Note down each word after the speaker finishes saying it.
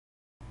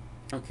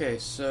Okay,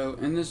 so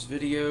in this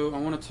video, I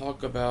want to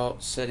talk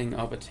about setting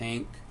up a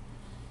tank.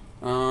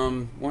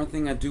 One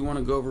thing I do want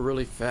to go over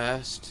really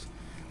fast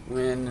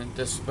when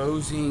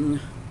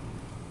disposing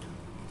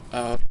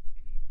of any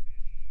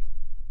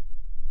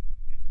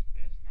fish, it's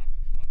best not to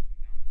flush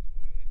them down the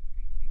toilet.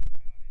 I mean, think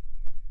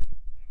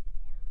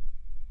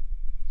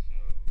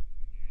about it. You're drinking that water, so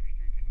you're going to be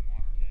drinking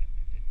water that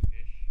dead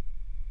fish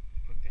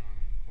put down,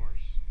 and of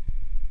course,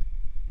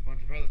 a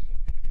bunch of other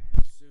stuff put down in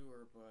the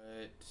sewer,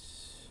 but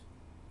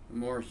a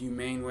more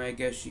humane way, I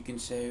guess you can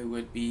say,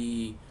 would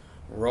be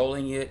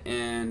rolling it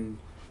in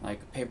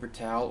like a paper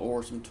towel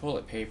or some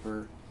toilet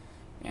paper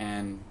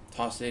and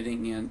tossing it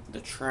in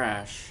the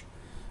trash.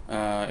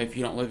 If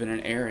you don't live in an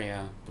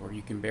area where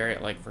you can bury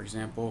it, like for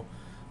example,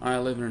 I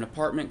live in an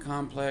apartment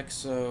complex,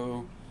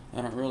 so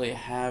I don't really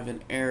have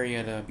an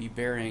area to be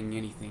burying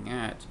anything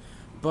at.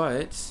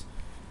 But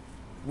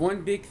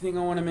one big thing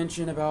I want to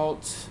mention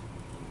about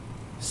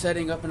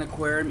setting up an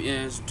aquarium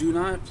is do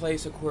not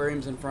place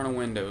aquariums in front of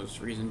windows.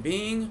 Reason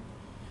being,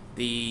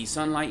 the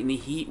sunlight and the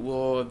heat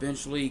will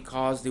eventually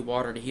cause the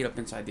water to heat up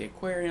inside the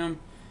aquarium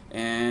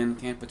and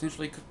can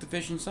potentially cook the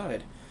fish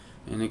inside.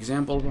 An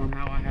example on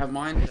how I have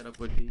mine set up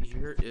would be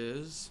here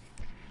is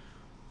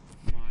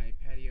my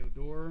patio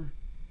door.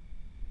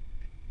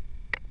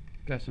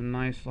 Got some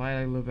nice light.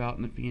 I live out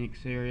in the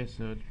Phoenix area,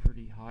 so it's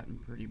pretty hot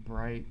and pretty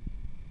bright.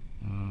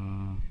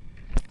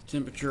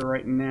 Temperature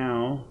right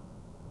now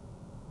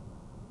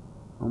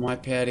on my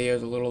patio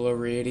is a little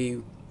over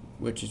 80,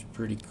 which is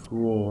pretty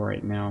cool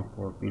right now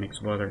for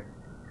Phoenix weather.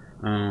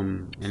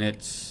 And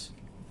it's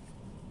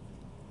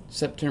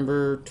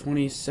September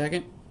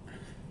 22nd.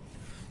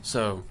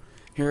 So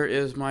here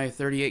is my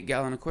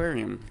 38-gallon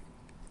aquarium.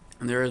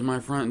 And there is my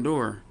front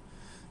door.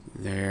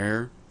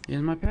 There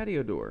is my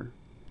patio door.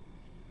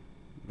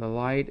 The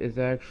light is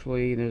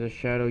actually, there's a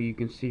shadow you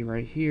can see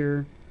right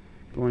here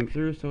going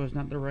through, so it's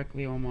not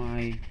directly on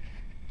my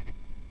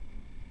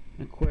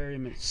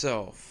aquarium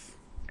itself,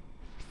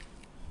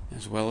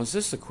 as well as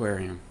this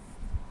aquarium.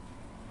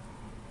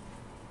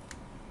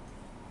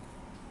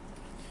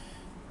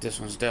 This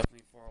one's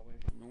definitely far away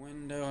from the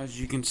window, as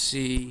you can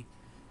see.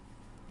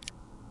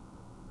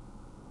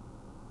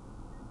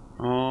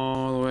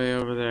 All the way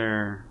over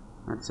there.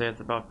 I'd say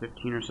it's about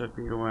 15 or so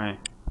feet away.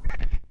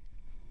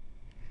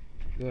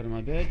 Go to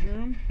my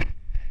bedroom.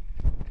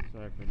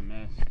 Sorry for the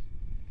mess.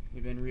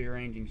 We've been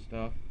rearranging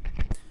stuff.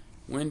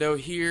 Window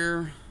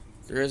here.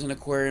 There is an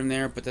aquarium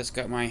there, but that's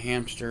got my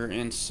hamster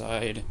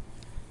inside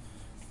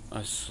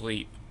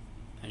asleep.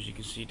 As you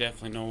can see,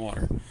 definitely no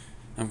water.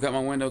 I've got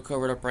my window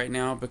covered up right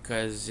now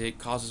because it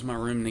causes my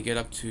room to get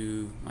up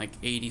to like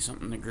 80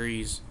 something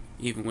degrees,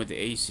 even with the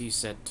AC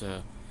set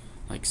to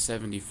like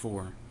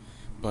 74.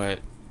 But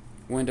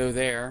window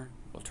there,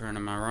 we'll turn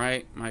to my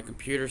right, my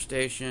computer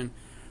station.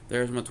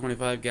 There's my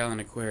 25-gallon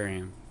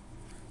aquarium.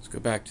 Let's go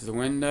back to the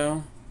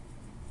window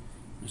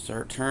and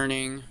start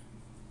turning.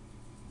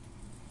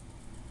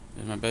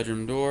 There's my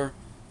bedroom door.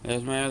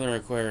 There's my other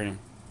aquarium.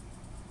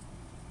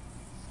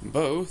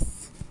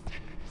 Both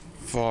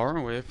far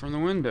away from the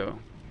window.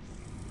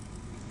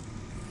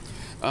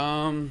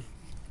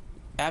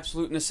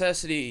 Absolute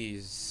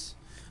necessities.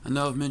 I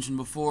know I've mentioned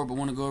before, but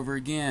want to go over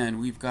again.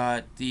 We've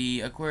got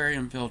the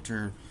aquarium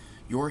filter.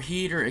 Your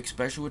heater,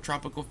 especially with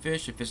tropical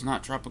fish. If it's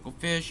not tropical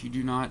fish, you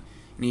do not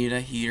need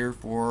a heater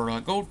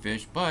for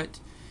goldfish. But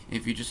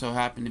if you just so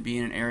happen to be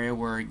in an area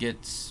where it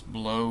gets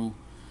below,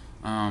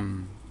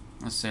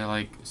 let's say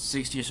like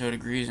 60 or so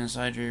degrees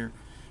inside your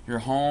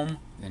home,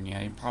 then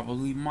yeah, you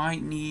probably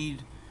might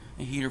need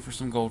a heater for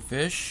some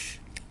goldfish.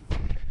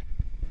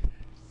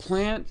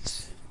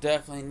 Plants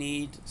definitely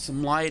need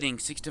some lighting,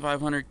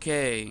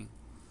 6500K.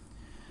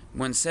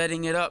 When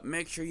setting it up,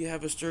 make sure you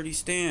have a sturdy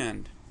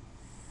stand.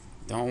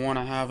 Don't want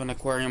to have an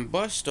aquarium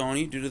bust on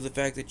you due to the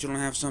fact that you don't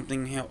have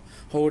something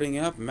holding it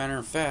up. Matter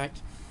of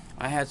fact,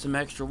 I had some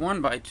extra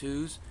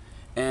 1x2s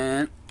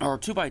or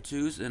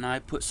 2x2s, and I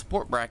put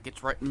support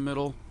brackets right in the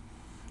middle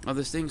of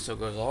this thing so it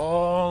goes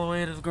all the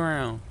way to the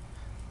ground.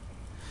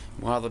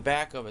 While the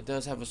back of it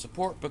does have a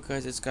support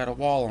because it's got a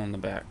wall on the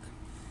back.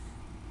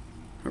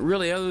 But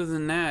really, other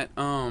than that,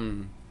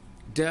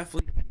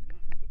 definitely do not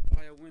put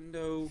by a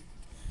window.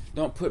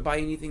 Don't put by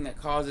anything that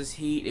causes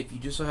heat. If you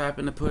just so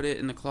happen to put it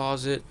in the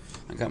closet,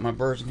 I got my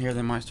birds in here,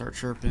 they might start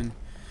chirping.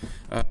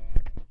 Hot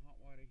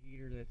water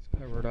heater that's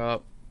covered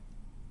up.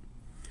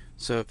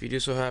 So if you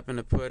just so happen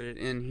to put it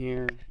in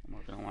here, I'm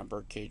working on my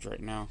bird cage right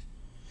now.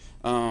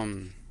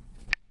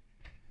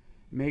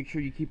 Make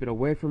sure you keep it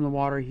away from the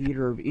water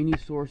heater of any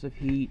source of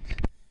heat.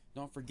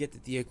 Don't forget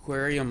that the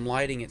aquarium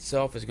lighting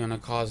itself is going to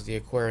cause the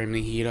aquarium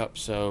to heat up.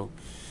 So,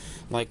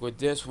 like with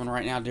this one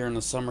right now during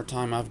the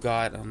summertime, I've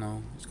got, I don't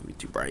know, it's going to be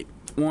too bright,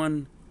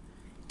 one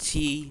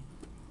T5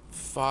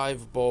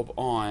 bulb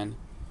on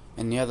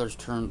and the other's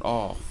turned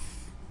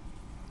off.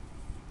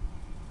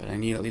 But I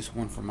need at least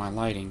one for my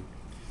lighting.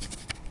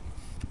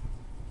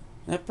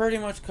 That pretty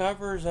much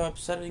covers up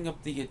setting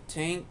up the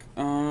tank.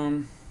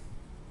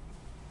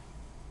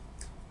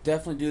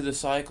 Definitely do the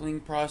cycling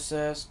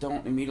process.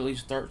 Don't immediately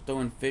start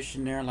throwing fish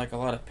in there like a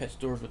lot of pet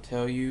stores would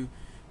tell you.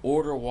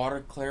 order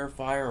water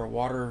clarifier or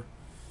water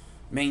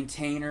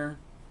maintainer,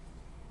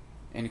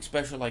 and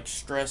especially like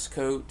stress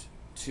coat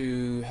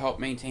to help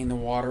maintain the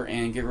water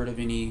and get rid of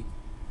any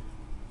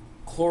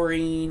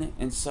chlorine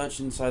and such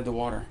inside the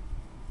water.